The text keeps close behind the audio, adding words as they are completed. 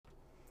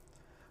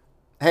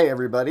Hey,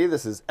 everybody,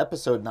 this is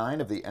episode 9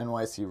 of the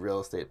NYC Real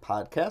Estate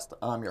Podcast.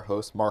 I'm your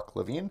host, Mark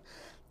Levine.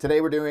 Today,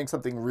 we're doing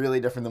something really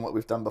different than what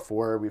we've done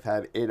before. We've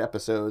had 8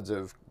 episodes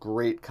of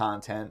great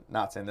content.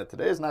 Not saying that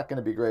today is not going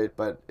to be great,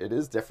 but it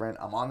is different.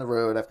 I'm on the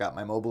road, I've got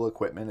my mobile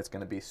equipment, it's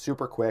going to be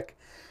super quick.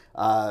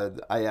 I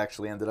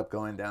actually ended up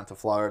going down to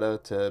Florida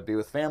to be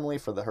with family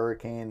for the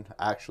hurricane.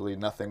 Actually,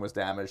 nothing was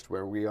damaged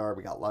where we are.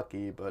 We got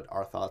lucky, but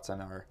our thoughts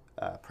and our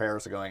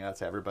prayers are going out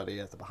to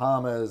everybody at the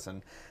Bahamas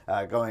and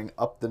going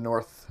up the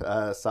north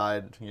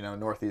side,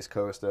 northeast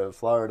coast of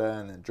Florida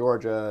and then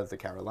Georgia, the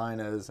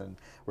Carolinas, and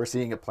we're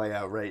seeing it play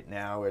out right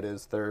now. It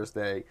is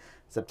Thursday,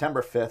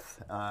 September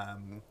 5th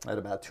at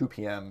about 2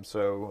 p.m.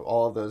 So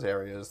all of those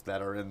areas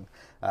that are in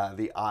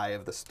the eye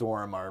of the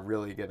storm are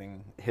really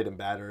getting hit and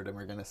battered, and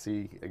we're going to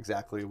see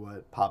exactly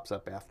what pops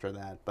up after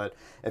that. But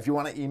if you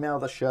want to email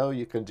the show,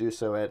 you can do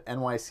so at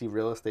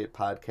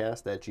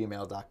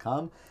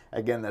nycrealestatepodcast@gmail.com.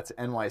 Again, that's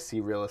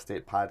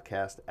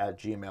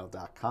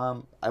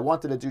nycrealestatepodcast@gmail.com. I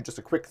wanted to do just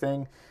a quick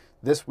thing.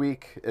 This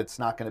week, it's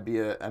not going to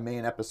be a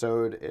main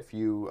episode. If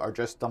you are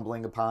just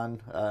stumbling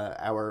upon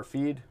our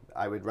feed,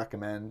 I would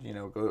recommend,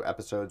 go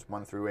episodes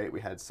 1 through 8. We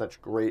had such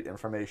great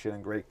information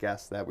and great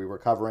guests that we were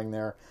covering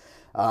there.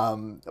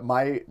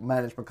 My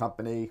management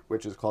company,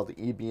 which is called the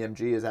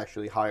EBMG, is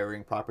actually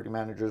hiring property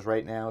managers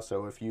right now.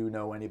 So if you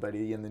know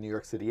anybody in the New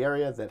York City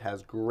area that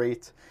has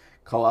great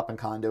co-op and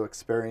condo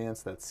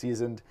experience that's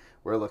seasoned,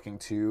 we're looking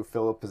to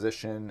fill a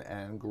position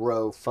and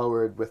grow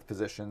forward with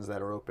positions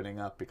that are opening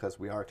up because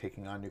we are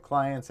taking on new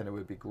clients. And it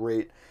would be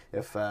great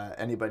if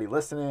anybody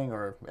listening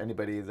or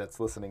anybody that's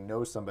listening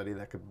knows somebody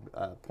that could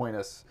point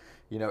us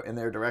in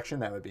their direction.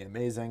 That would be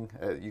amazing.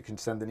 You can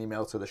send an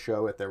email to the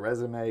show at their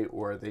resume,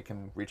 or they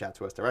can reach out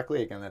to us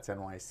directly. Again, that's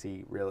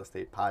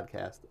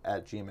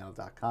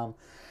nycrealestatepodcast@gmail.com.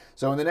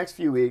 So in the next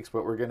few weeks,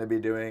 what we're going to be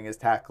doing is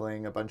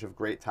tackling a bunch of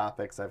great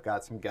topics. I've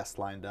got some guests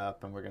lined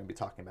up, and we're going to be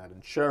talking about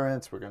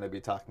insurance. We're going to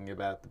be talking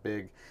about the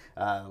big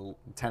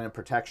Tenant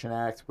Protection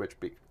Act, which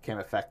became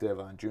effective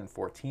on June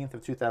 14th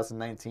of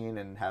 2019,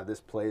 and how this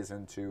plays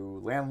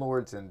into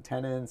landlords and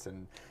tenants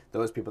and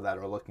those people that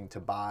are looking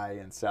to buy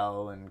and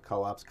sell and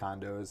co-ops,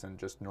 condos, and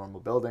just normal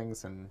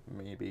buildings, and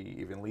maybe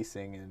even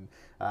leasing and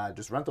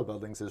just rental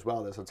buildings as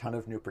well. There's a ton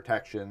of new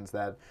protections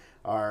that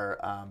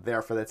are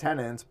there for the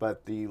tenants,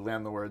 but the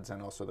landlords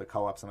and also the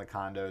co-ops and the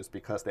condos,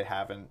 because they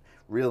haven't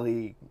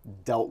really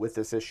dealt with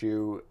this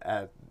issue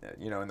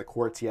in the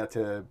courts yet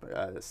to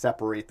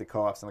separate the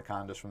co-ops and the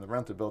condos from the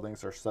rental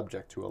buildings, are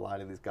subject to a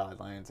lot of these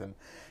guidelines, and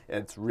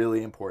it's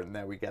really important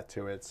that we get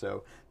to it.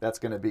 So that's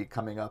going to be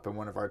coming up in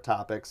one of our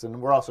topics,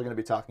 and we're also going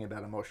to be talking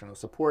about emotional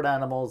support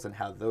animals and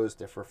how those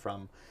differ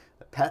from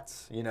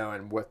pets,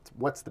 and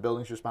what's the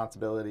building's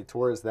responsibility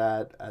towards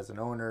that as an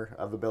owner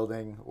of a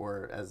building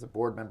or as a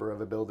board member of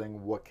a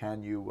building. What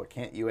can't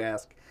you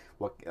ask?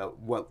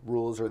 What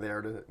rules are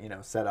there to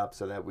set up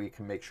so that we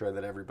can make sure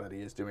that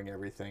everybody is doing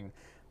everything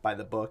by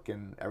the book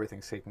and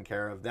everything's taken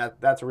care of.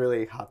 That's a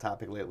really hot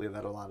topic lately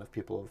that a lot of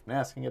people have been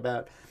asking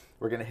about.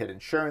 We're going to hit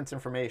insurance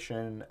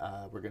information.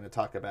 We're going to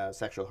talk about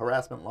sexual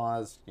harassment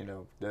laws.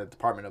 The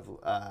Department of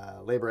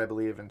Labor, I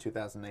believe, in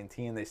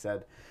 2019, they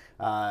said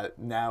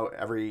now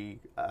every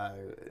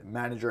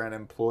manager and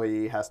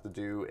employee has to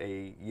do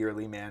a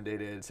yearly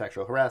mandated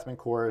sexual harassment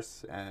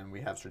course, and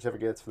we have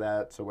certificates for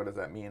that. So what does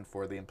that mean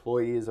for the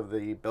employees of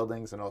the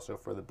buildings and also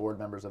for the board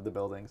members of the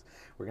buildings?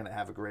 We're going to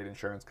have a great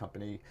insurance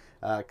company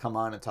come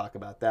on and talk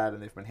about that,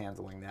 and they've been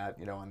handling that,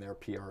 on their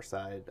PR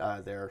side,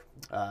 their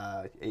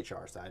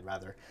HR side,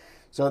 rather.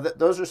 So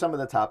those are some of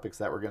the topics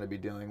that we're going to be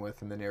dealing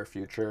with in the near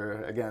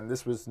future. Again,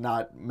 this was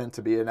not meant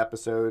to be an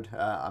episode.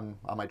 I'm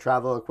on my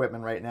travel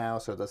equipment right now,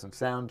 so it doesn't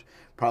sound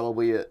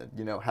probably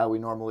how we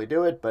normally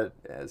do it, but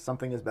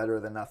something is better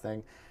than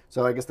nothing.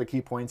 So I guess the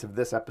key points of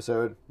this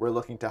episode: we're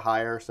looking to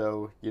hire.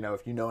 So,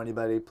 if you know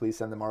anybody, please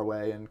send them our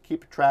way, and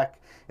keep track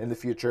in the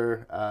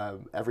future.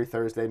 Every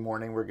Thursday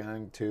morning, we're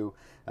going to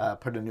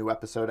put a new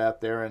episode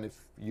out there. And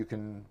if you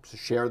can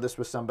share this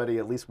with somebody,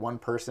 at least one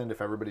person, if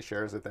everybody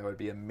shares it, that would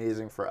be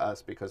amazing for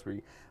us, because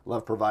we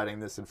love providing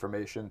this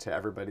information to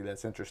everybody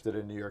that's interested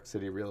in New York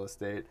City real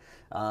estate.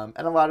 And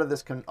a lot of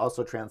this can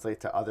also translate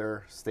to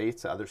other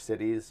states, other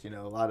cities. A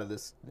lot of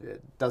this,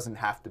 it doesn't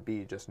have to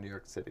be just New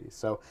York City.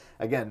 So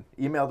again,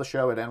 email the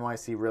show at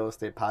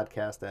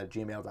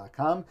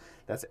nycrealestatepodcast@gmail.com.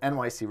 That's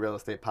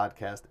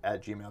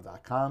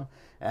nycrealestatepodcast@gmail.com.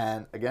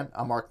 And again,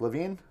 I'm Mark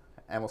Levine,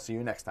 and we'll see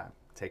you next time.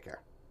 Take care.